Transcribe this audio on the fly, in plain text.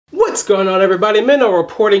What's going on, everybody? Minnow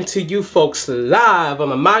reporting to you folks live on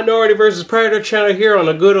the Minority vs. Predator channel here on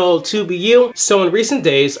a good old 2BU. So in recent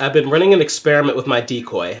days, I've been running an experiment with my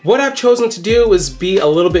decoy. What I've chosen to do is be a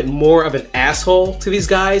little bit more of an asshole to these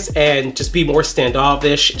guys and just be more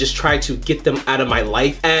standoffish, just try to get them out of my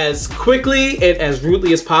life as quickly and as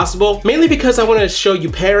rudely as possible. Mainly because I want to show you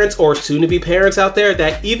parents or soon-to-be parents out there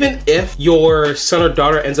that even if your son or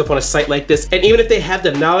daughter ends up on a site like this, and even if they have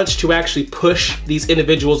the knowledge to actually push these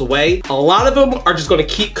individuals away, a lot of them are just going to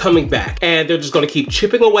keep coming back and they're just going to keep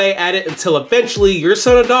chipping away at it until eventually your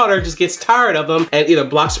son or daughter just gets tired of them and either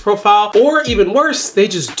blocks the profile, or even worse, they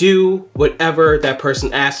just do whatever that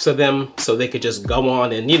person asks of them so they could just go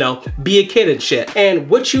on and, you know, be a kid and shit. And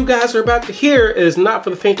what you guys are about to hear is not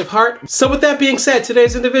for the faint of heart. So with that being said,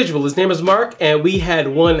 today's individual, his name is Mark, and we had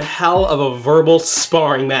one hell of a verbal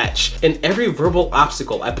sparring match. And every verbal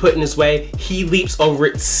obstacle I put in his way, he leaps over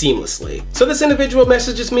it seamlessly. So this individual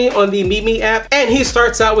messages me on the Meet Me app, and he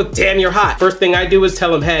starts out with, "Damn, you're hot." First thing I do is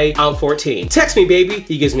tell him, "Hey, I'm 14. Text me, baby."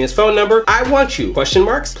 He gives me his phone number. "I want you, question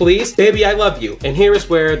marks, please. Baby, I love you." And here is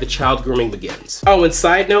where the child grooming begins. Oh, and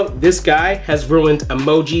side note, this guy has ruined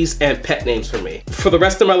emojis and pet names for me. For the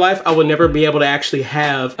rest of my life, I will never be able to actually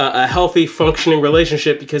have a healthy, functioning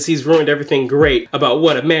relationship because he's ruined everything great about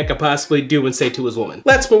what a man could possibly do and say to his woman.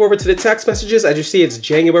 Let's move over to the text messages. As you see, it's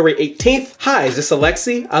January 18th. "Hi, is this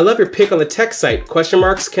Alexi? I love your pic on the text site. Question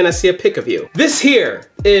marks, can I see a pic of you?" This here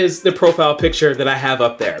is the profile picture that I have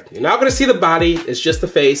up there. You're not gonna see the body, it's just the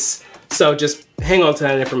face. So just hang on to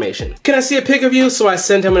that information. "Can I see a pic of you?" So I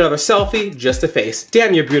send him another selfie, just a face.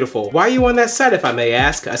 "Damn, you're beautiful. Why are you on that site, if I may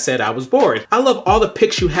ask?" I said, "I was bored. I love all the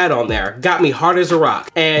pics you had on there. Got me hard as a rock."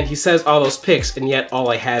 And he says all those pics, and yet all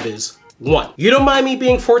I have is one. "You don't mind me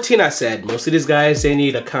being 14, I said. Most of these guys, they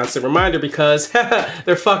need a constant reminder because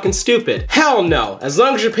they're fucking stupid." "Hell no, as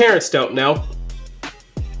long as your parents don't know."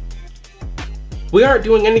 We aren't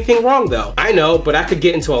doing anything wrong though. "I know, but I could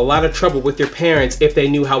get into a lot of trouble with your parents if they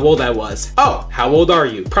knew how old I was." "Oh, how old are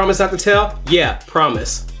you? Promise not to tell?" "Yeah,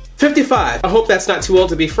 promise." 55. "I hope that's not too old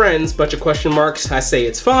to be friends." Bunch of question marks. I say,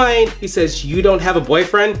 "It's fine." He says, "You don't have a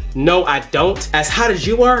boyfriend?" "No, I don't." "As hot as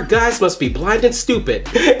you are, guys must be blind and stupid."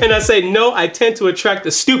 And I say, "No, I tend to attract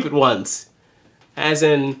the stupid ones." As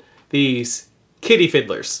in these kitty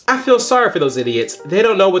fiddlers. I feel sorry for those idiots. They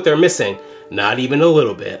don't know what they're missing. Not even a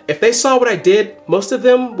little bit. If they saw what I did, most of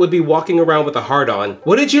them would be walking around with a heart on.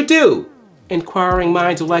 "What did you do?" Inquiring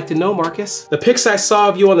minds would like to know, Marcus. "The pics I saw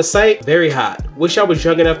of you on the site, very hot. Wish I was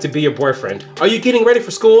young enough to be your boyfriend." "Are you getting ready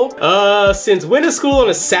for school?" Since when is school on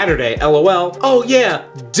a Saturday, LOL." "Oh yeah,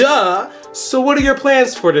 duh. So what are your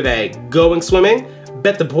plans for today? Going swimming?"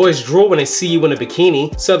 "Bet the boys drool when they see you in a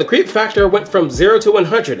bikini." So the creep factor went from 0 to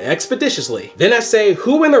 100 expeditiously. Then I say,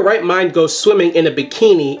 who in their right mind goes swimming in a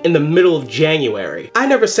bikini in the middle of January? I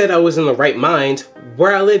never said I was in the right mind.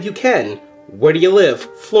 Where I live, you can. Where do you live?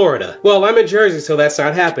 Florida. Well, I'm in Jersey, so that's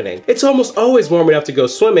not happening. It's almost always warm enough to go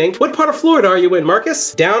swimming. What part of Florida are you in,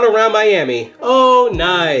 Marcus? Down around Miami. Oh,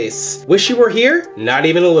 nice. Wish you were here? Not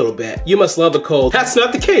even a little bit. You must love the cold. That's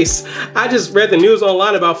not the case. I just read the news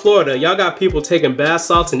online about Florida. Y'all got people taking bath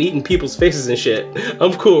salts and eating people's faces and shit.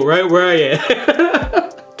 I'm cool, right where I am.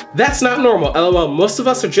 That's not normal, LOL. Most of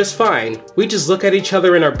us are just fine. We just look at each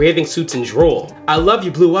other in our bathing suits and drool. "I love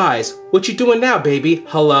you, blue eyes. What you doing now, baby?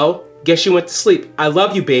 Hello? Guess you went to sleep. I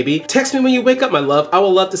love you, baby. Text me when you wake up, my love. I would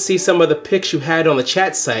love to see some of the pics you had on the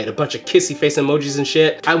chat site. A bunch of kissy face emojis and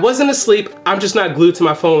shit." "I wasn't asleep. I'm just not glued to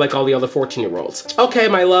my phone like all the other 14-year-olds. "Okay,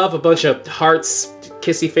 my love." A bunch of hearts,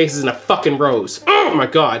 kissy faces, and a fucking rose. Oh my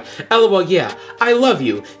god. "LOL, yeah. I love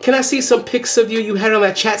you. Can I see some pics of you had on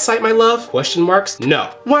that chat site, my love?" Question marks. "No."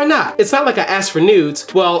 "Why not? It's not like I asked for nudes."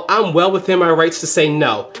 "Well, I'm well within my rights to say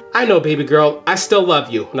no." "I know, baby girl. I still love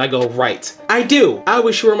you." And I go, "Right. I do. I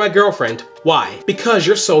wish you were my girlfriend." "Why?" "Because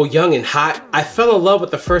you're so young and hot. I fell in love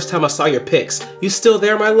with the first time I saw your pics. You still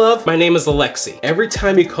there, my love? My name is Alexi." Every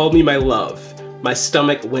time he called me my love, my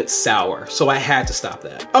stomach went sour, so I had to stop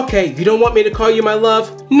that. "Okay, you don't want me to call you my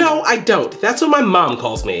love?" "No, I don't. That's what my mom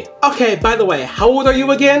calls me." "Okay, by the way, how old are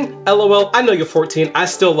you again?" "LOL, I know you're 14. I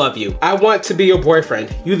still love you. I want to be your boyfriend.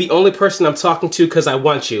 You're the only person I'm talking to because I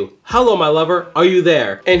want you. Hello, my lover. Are you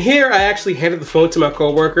there?" And here I actually handed the phone to my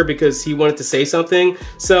coworker because he wanted to say something.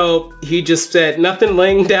 So he just said, "Nothing,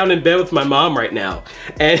 laying down in bed with my mom right now."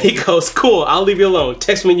 And he goes, "Cool, I'll leave you alone.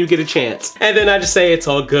 Text me when you get a chance." And then I just say, "It's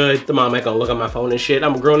all good. The mom ain't gonna look at my phone and shit.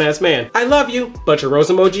 I'm a grown-ass man. I love you." Bunch of rose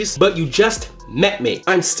emojis. "But you just met me.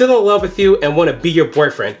 I'm still in love with you and want to be your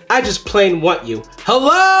boyfriend. I just plain want you.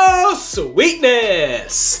 Hello,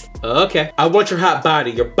 sweetness." Okay. I want your hot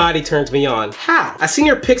body. Your body turns me on. How? I seen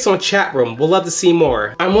your pics on chat room. We'll love to see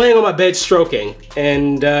more. I'm laying on my bed stroking.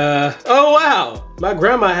 And, oh wow. My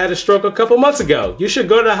grandma had a stroke a couple months ago. You should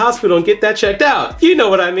go to the hospital and get that checked out. You know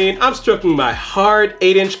what I mean. I'm stroking my hard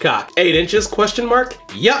 8-inch cock. 8 inches, question mark?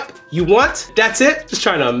 Yup. You want? That's it? Just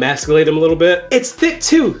trying to emasculate him a little bit. It's thick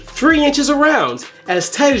too, 3 inches around.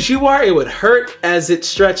 As tight as you are, it would hurt as it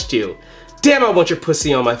stretched you. Damn, I want your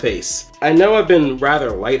pussy on my face. I know I've been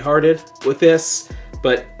rather lighthearted with this,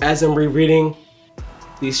 but as I'm rereading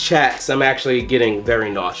these chats, I'm actually getting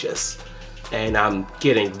very nauseous. And I'm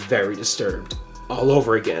getting very disturbed. All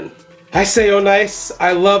over again. I say, oh nice,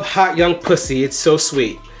 I love hot young pussy, it's so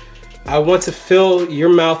sweet. I want to fill your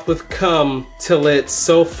mouth with cum till it's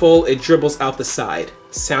so full it dribbles out the side.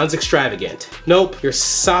 Sounds extravagant. Nope, your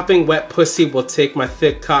sopping wet pussy will take my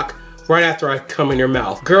thick cock right after I come in your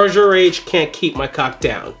mouth. Girls your age can't keep my cock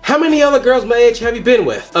down. How many other girls my age have you been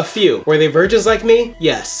with? A few. Were they virgins like me?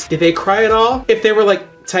 Yes. Did they cry at all? If they were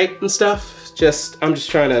like tight and stuff? I'm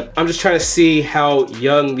just trying to see how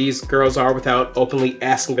young these girls are without openly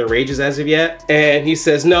asking their ages as of yet. And he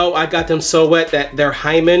says, no, I got them so wet that their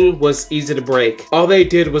hymen was easy to break. All they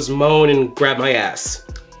did was moan and grab my ass.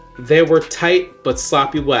 They were tight but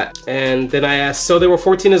sloppy wet. And then I asked, so they were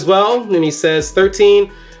 14 as well? And he says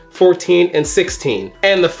 13, 14, and 16.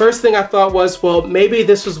 And the first thing I thought was, well, maybe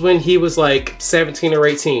this was when he was like 17 or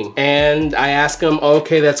 18. And I asked him, oh,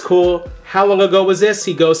 okay, that's cool. How long ago was this?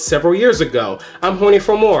 He goes, several years ago. I'm horny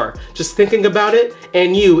for more. Just thinking about it,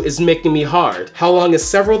 and you is making me hard. How long is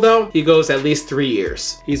several though? He goes, at least 3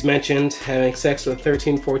 years. He's mentioned having sex with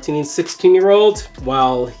 13, 14, and 16-year-olds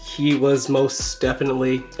while he was most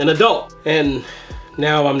definitely an adult. And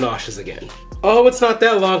now I'm nauseous again. Oh, it's not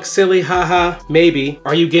that long, silly, haha. Maybe.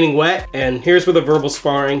 Are you getting wet? And here's where the verbal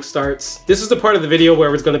sparring starts. This is the part of the video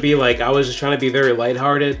where it's gonna be like, I was just trying to be very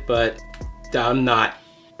lighthearted, but I'm not.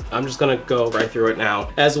 I'm just gonna go right through it now.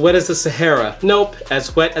 As wet as the Sahara. Nope.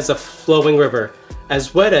 As wet as a flowing river.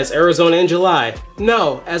 As wet as Arizona in July.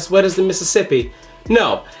 No. As wet as the Mississippi.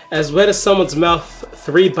 No. As wet as someone's mouth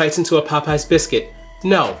 3 bites into a Popeye's biscuit.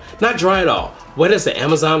 No. Not dry at all. Wet as the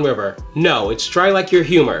Amazon River. No. It's dry like your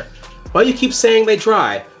humor. Why you keep saying they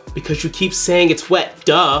dry? Because you keep saying it's wet,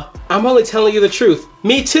 duh. I'm only telling you the truth.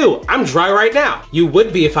 Me too, I'm dry right now. You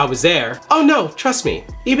would be if I was there. Oh no, trust me.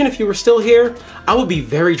 Even if you were still here, I would be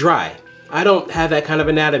very dry. I don't have that kind of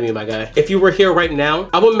anatomy, my guy. If you were here right now,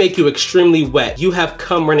 I would make you extremely wet. You have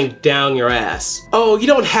cum running down your ass. Oh, you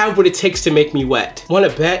don't have what it takes to make me wet. Wanna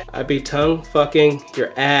bet I'd be tongue fucking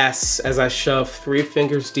your ass as I shove 3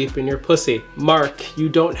 fingers deep in your pussy. Mark, you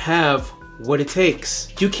don't have what it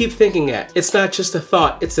takes. You keep thinking that. It's not just a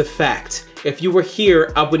thought, it's a fact. If you were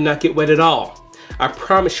here, I would not get wet at all. I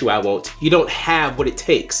promise you I won't. You don't have what it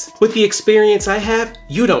takes. With the experience I have,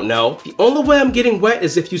 you don't know. The only way I'm getting wet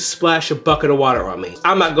is if you splash a bucket of water on me.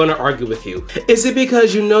 I'm not gonna argue with you. Is it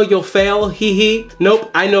because you know you'll fail? Hee hee.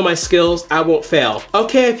 Nope, I know my skills. I won't fail.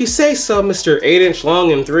 Okay, if you say so, Mr. 8-inch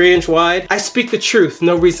long and 3-inch wide. I speak the truth,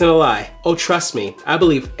 no reason to lie. Oh, trust me, I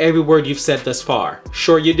believe every word you've said thus far.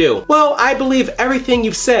 Sure you do. Well, I believe everything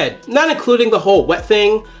you've said, not including the whole wet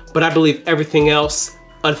thing, but I believe everything else,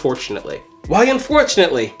 unfortunately. Why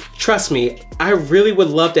unfortunately? Trust me, I really would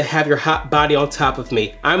love to have your hot body on top of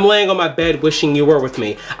me. I'm laying on my bed wishing you were with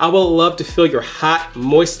me. I would love to feel your hot,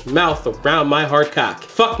 moist mouth around my hard cock.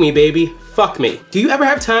 Fuck me, baby. Fuck me. Do you ever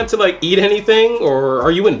have time to like eat anything, or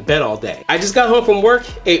are you in bed all day? I just got home from work,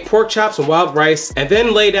 ate pork chops and wild rice, and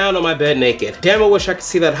then lay down on my bed naked. Damn, I wish I could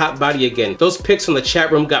see that hot body again. Those pics from the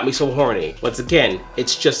chat room got me so horny. Once again,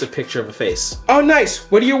 it's just a picture of a face. Oh nice,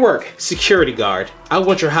 where do you work? Security guard. I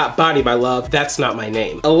want your hot body, my love. That's not my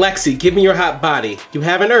name. Alexi, give me your hot body. You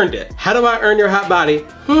haven't earned it. How do I earn your hot body?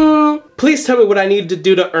 Please tell me what I need to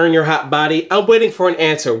do to earn your hot body. I'm waiting for an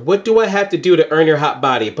answer. What do I have to do to earn your hot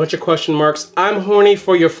body? A bunch of question marks. I'm horny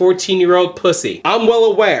for your 14-year-old pussy. I'm well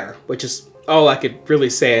aware, which is all I could really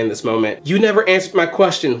say in this moment. You never answered my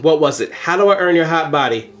question. What was it? How do I earn your hot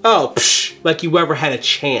body? Oh, psh, like you ever had a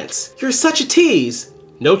chance. You're such a tease.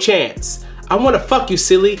 No chance. I wanna fuck you,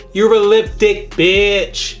 silly. You're a limp dick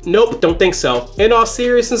bitch. Nope, don't think so. In all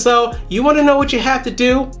seriousness though, you wanna know what you have to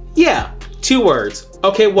do? Yeah, 2 words.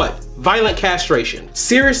 Okay, what? Violent castration.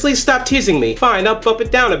 Seriously, stop teasing me. Fine, I'll bump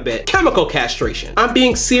it down a bit. Chemical castration. I'm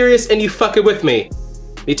being serious and you fucking with me.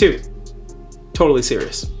 Me too. Totally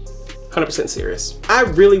serious. 100% serious. I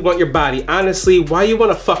really want your body. Honestly, why you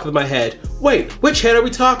wanna fuck with my head? Wait, which head are we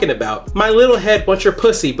talking about? My little head wants your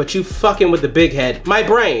pussy, but you fucking with the big head. My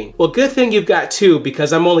brain. Well, good thing you've got 2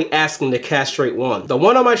 because I'm only asking to castrate 1. The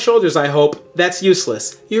one on my shoulders, I hope, that's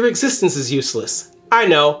useless. Your existence is useless. I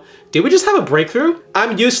know. Did we just have a breakthrough?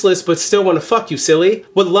 I'm useless, but still want to fuck you, silly.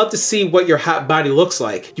 Would love to see what your hot body looks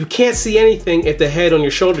like. You can't see anything if the head on your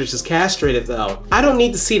shoulders is castrated though. I don't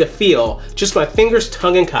need to see the feel, just my fingers,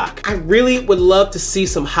 tongue, and cock. I really would love to see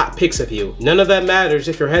some hot pics of you. None of that matters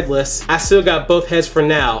if you're headless. I still got both heads for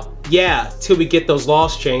now. Yeah, till we get those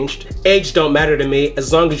laws changed. Age don't matter to me,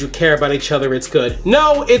 as long as you care about each other, it's good.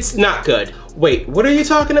 No, it's not good. Wait, what are you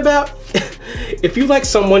talking about? If you like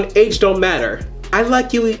someone, age don't matter. I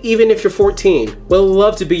like you even if you're 14. Would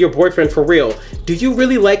love to be your boyfriend for real. Do you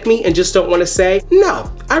really like me and just don't want to say?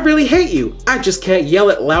 No, I really hate you. I just can't yell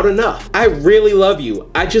it loud enough. I really love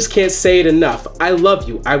you. I just can't say it enough. I love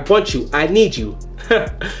you. I want you. I need you.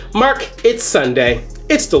 Mark, it's Sunday.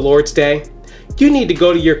 It's the Lord's Day. You need to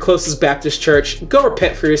go to your closest Baptist church. Go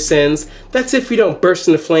repent for your sins. That's if you don't burst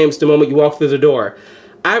into flames the moment you walk through the door.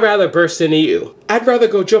 I'd rather burst into you. I'd rather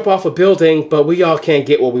go jump off a building, but we all can't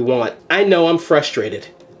get what we want. I know I'm frustrated.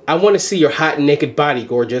 I want to see your hot and naked body,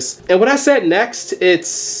 gorgeous. And what I said next,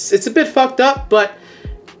 it's a bit fucked up, but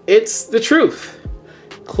it's the truth.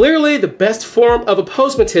 Clearly, the best form of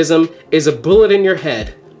apposematism is a bullet in your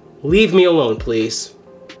head. Leave me alone, please.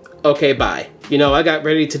 Okay, bye. You know, I got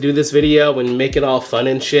ready to do this video and make it all fun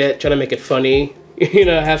and shit, trying to make it funny, you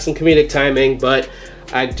know, have some comedic timing, but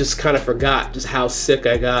I just kind of forgot just how sick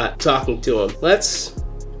I got talking to him. Let's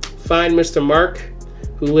find Mr. Mark,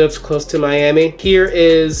 who lives close to Miami. Here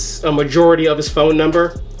is a majority of his phone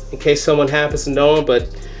number, in case someone happens to know him,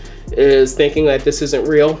 but is thinking that this isn't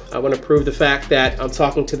real. I want to prove the fact that I'm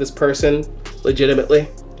talking to this person legitimately,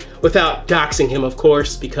 without doxing him, of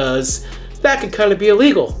course, because that could kind of be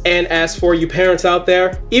illegal. And as for you parents out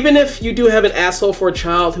there, even if you do have an asshole for a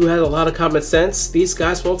child who has a lot of common sense, these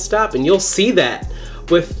guys won't stop, and you'll see that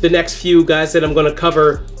with the next few guys that I'm going to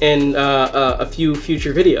cover in a few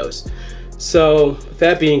future videos. So with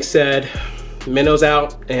that being said, Minnow's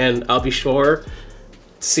out, and I'll be sure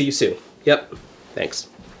to see you soon. Yep, thanks.